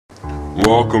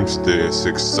Welcome to this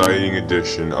exciting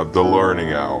edition of the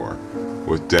Learning Hour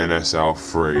with Dennis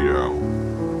Alfredo.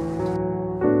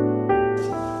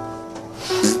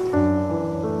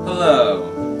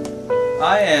 Hello,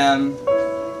 I am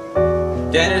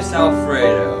Dennis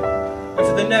Alfredo, and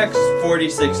for the next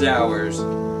 46 hours,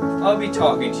 I'll be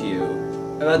talking to you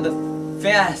about the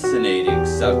fascinating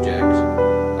subject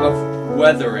of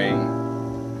weathering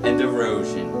and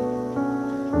erosion.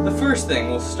 The first thing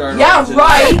we'll start off today.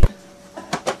 Right!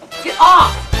 Get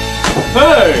off!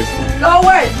 Hey! Go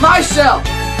away! My cell!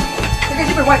 Take a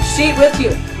super white sheet with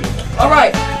you.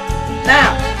 Alright,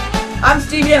 now, I'm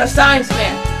Stevie and a science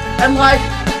man. And like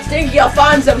Stinky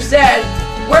Alfonso said,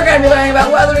 we're gonna be learning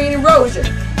about weathering and erosion.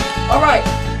 Alright,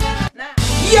 now.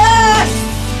 Yes!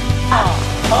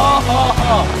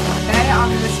 Okay, I'm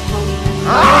just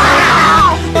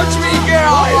touch me, get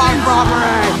off my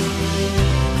property!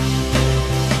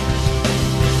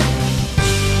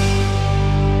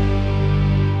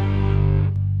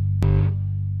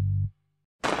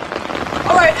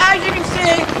 Alright, as you can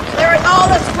see, there is all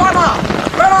this runoff.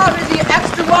 Runoff is the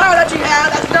extra water that you have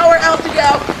that's nowhere else to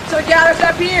go, so it gathers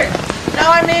up here.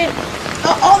 Now, I mean,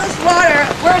 all this water,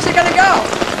 where is it gonna go?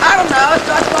 I don't know,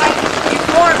 so that's why you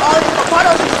form all these little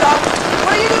puddles and stuff.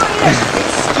 What are you doing here?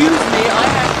 Excuse me, I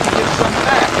have to give some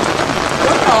back.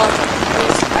 Runoff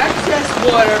is excess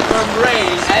water from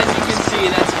rain, as you can see,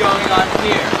 that's going on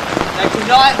here, that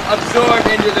cannot absorb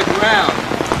into the ground.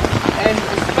 And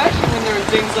especially when there are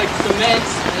things like cement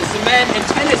and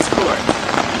tennis courts,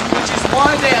 which is why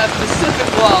they have specific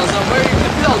laws on where you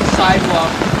can build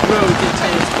sidewalk, roads, and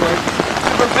tennis courts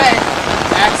to prevent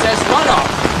excess runoff.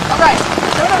 Alright,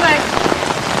 so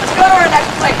let's go to our next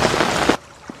place.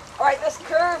 Alright, this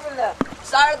curve in the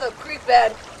side of the creek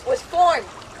bed was formed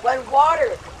when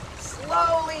water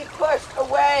slowly pushed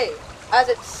away as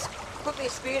it quickly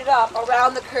speeded up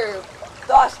around the curve,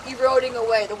 thus eroding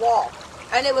away the wall.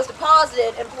 And it was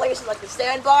deposited in places like the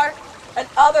sandbar and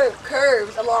other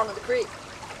curves along the creek.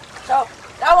 So,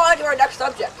 now on to our next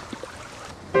subject.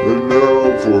 And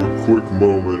now for a quick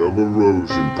moment of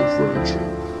erosion prevention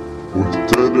with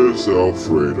Dennis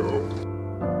Alfredo.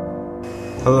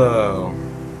 Hello,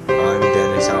 I'm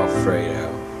Dennis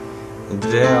Alfredo, and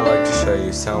today I'd like to show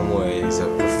you some ways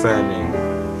of preventing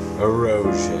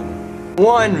erosion.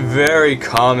 One very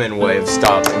common way of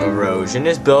stopping erosion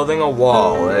is building a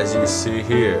wall, as you see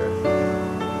here.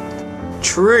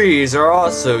 Trees are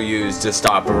also used to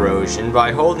stop erosion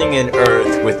by holding in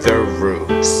earth with their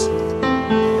roots.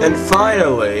 And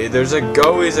finally, there's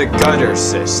always a gutter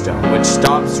system, which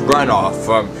stops runoff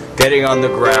from getting on the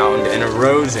ground and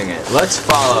eroding it. Let's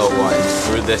follow one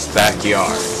through this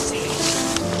backyard.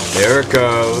 There it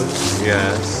goes,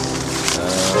 yes.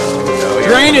 No,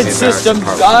 Drainage system,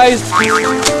 guys!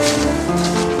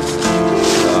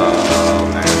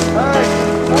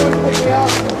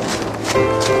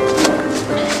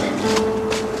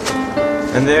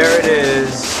 And there it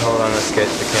is. Hold on, let's get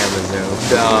the camera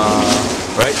zoomed.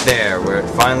 Right there, where it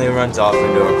finally runs off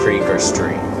into a creek or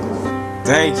stream.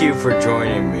 Thank you for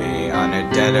joining me on a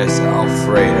Dennis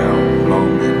Alfredo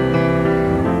moment.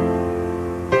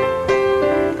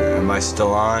 Am I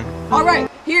still on? Alright,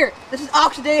 here, this is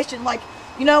oxidation, like,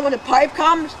 you know when a pipe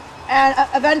comes, and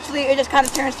eventually it just kind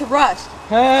of turns to rust.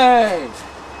 Hey!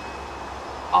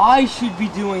 I should be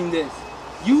doing this.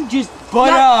 You just butt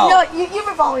out! No, you've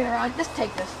been following around, just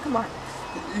take this, come on.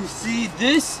 You see,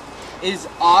 this is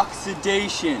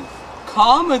oxidation,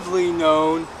 commonly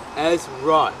known as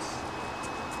rust.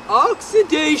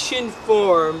 Oxidation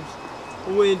forms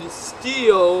when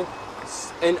steel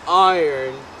and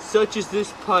iron, such as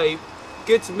this pipe,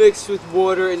 gets mixed with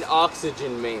water and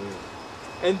oxygen mainly.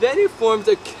 And then it forms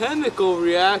a chemical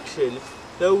reaction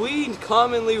that we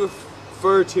commonly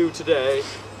refer to today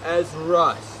as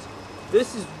rust.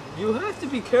 You have to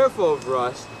be careful of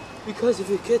rust, because if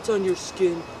it gets on your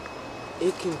skin,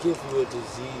 it can give you a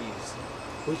disease,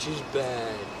 which is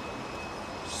bad.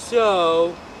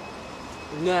 So,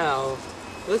 now,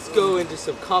 let's go into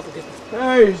some complicated...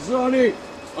 Hey, Sonny!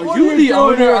 Are you the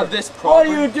owner of this property?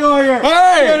 What are you doing here?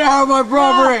 Hey! Get out of my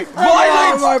property! Violence! Get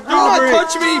out of my Do not property!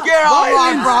 touch me! Get out of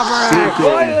my property!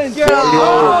 Violence! Get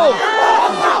out!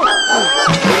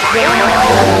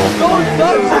 Don't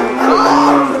touch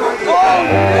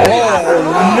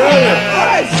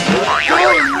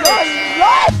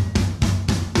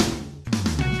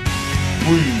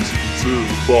Please consider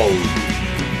the following.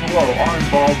 Hello, I'm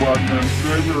Bob Wagner, and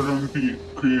today we are going to be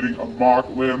creating a mock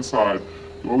landslide.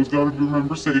 You always got to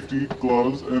remember safety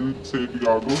gloves and safety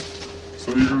goggles.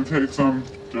 So you're going to take some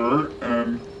dirt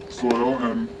and soil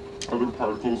and other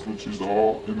particles, which is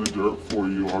all in the dirt for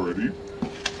you already.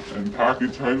 and pack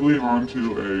it tightly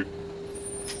onto a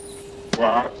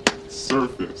flat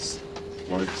surface,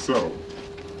 like so.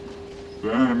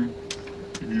 Then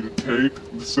you need to take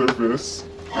the surface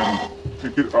and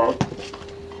pick it up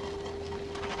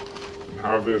and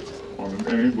have it on an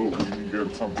angle where you can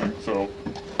get something so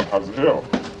it has a hill.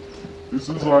 This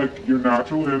is like your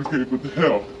natural landscape with the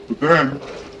hill. But then,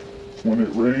 when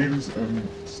it rains and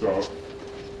stuff,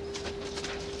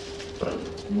 and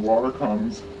the water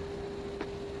comes,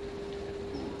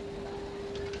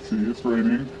 see it's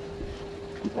raining,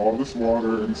 with all this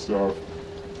water and stuff,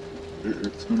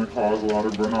 it's going to cause a lot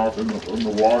of runoff in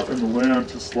the land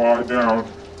to slide down,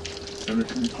 and it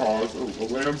can cause a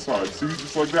landslide. See,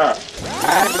 just like that.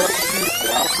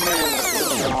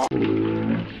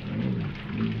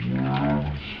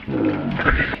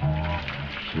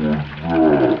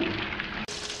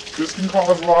 This can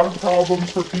cause a lot of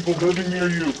problems for people living near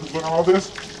you, because when all this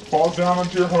falls down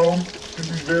onto your home, it can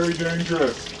be very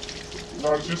dangerous.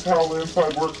 That's just how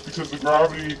landslide works, because the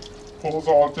gravity pulls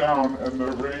all down and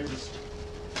the rain just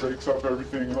breaks up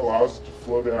everything and allows it to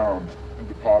flow down and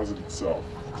deposit itself.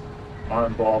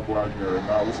 I'm Bob Wagner, and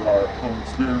that was our home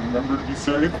experience. Remember to be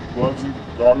safe, gloves and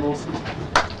goggles.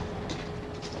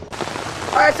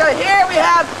 Alright, so here we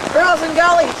have girls and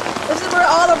gullies. This is where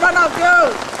all the runoff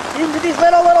goes. Into these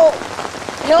little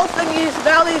hill thingies,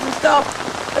 valleys and stuff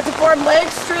that form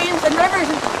lakes, streams, and rivers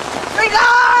and things.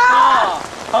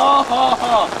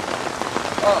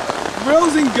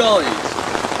 Rills and gullies.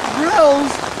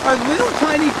 Rills are little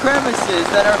tiny crevices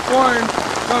that are formed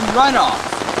from runoff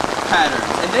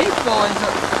patterns, and they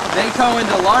go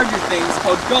into larger things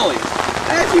called gullies.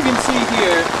 As you can see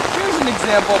here, here's an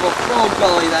example of a full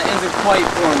gully that isn't quite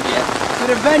formed yet, but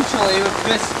eventually, if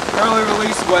this early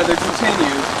release weather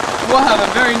continues, we'll have a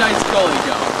very nice gully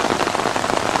going.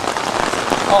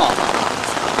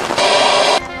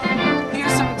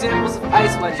 Here's some examples of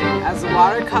ice wedging. As the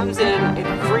water comes in, it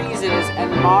freezes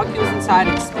and the molecules inside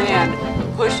expand,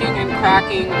 pushing and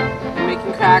cracking and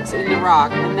making cracks in the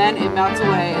rock, and then it melts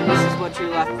away and this is what you're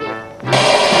left with.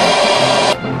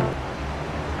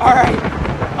 Alright,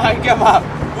 I give up.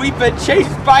 We've been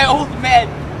chased by old men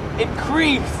in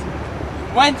creeps.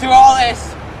 Went through all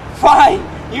this. Fine,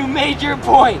 you made your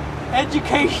point.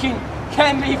 Education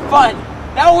can be fun.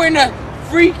 Now we're in a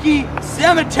freaky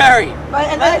cemetery.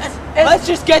 Let's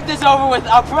just get this over with.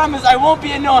 I promise I won't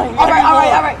be annoying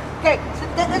Alright. Okay, so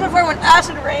this is where when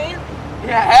acid rain.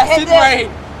 Yeah, acid rain.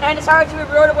 And it's hard to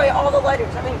erode away all the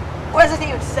letters. I mean, what does it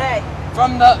even say?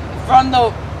 From the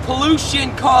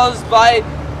pollution caused by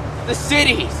the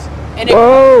cities. And it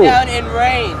comes down in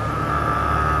rain.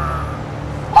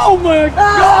 Oh my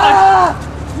god!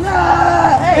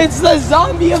 Hey. It's the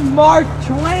zombie of Mark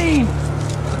Twain!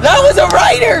 That was a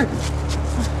writer!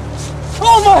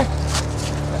 Oh my!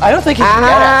 I don't think he can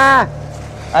get us.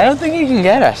 I don't think he can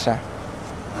get us, sir.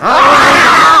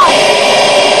 Ow.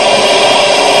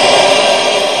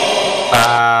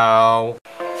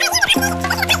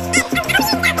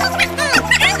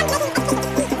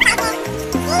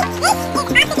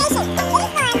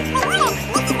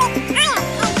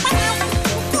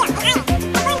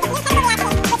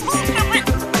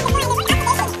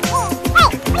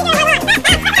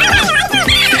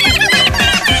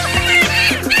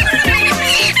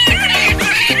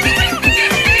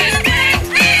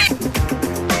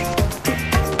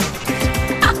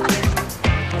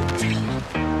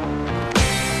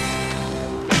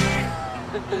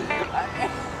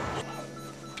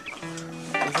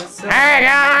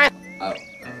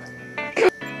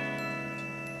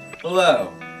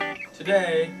 Hello.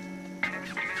 Today,